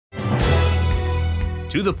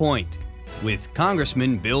To the Point with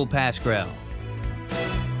Congressman Bill Pascrell.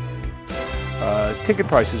 Ticket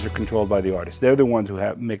prices are controlled by the artists. They're the ones who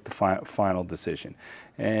make the final decision.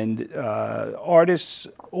 And artists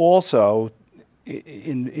also,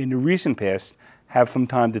 in the recent past, have from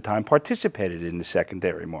time to time participated in the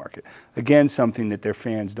secondary market. Again, something that their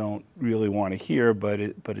fans don't really want to hear, but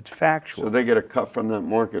it's factual. So they get a cut from that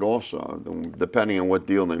market also, depending on what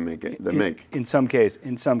deal they make. In some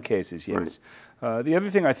cases, yes. Right. The other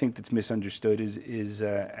thing I think that's misunderstood is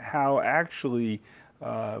how actually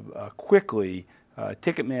quickly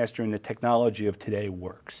Ticketmaster and the technology of today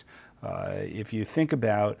works. If you think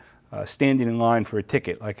about standing in line for a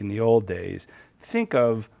ticket, like in the old days, think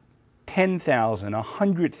of 10,000,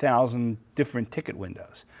 100,000 different ticket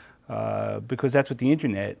windows, because that's what the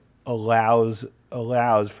internet allows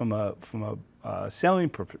from a selling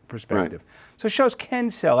perspective. Right. So shows can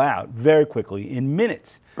sell out very quickly in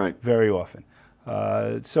minutes, right, very often.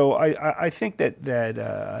 So I think that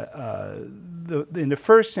in the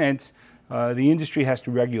first sense, the industry has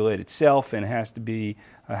to regulate itself and has to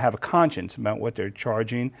have a conscience about what they're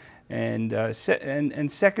charging, and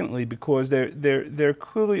secondly, because there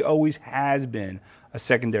clearly always has been a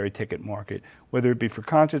secondary ticket market, whether it be for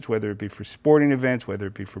concerts, whether it be for sporting events, whether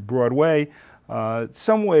it be for Broadway,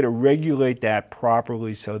 some way to regulate that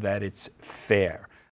properly so that it's fair.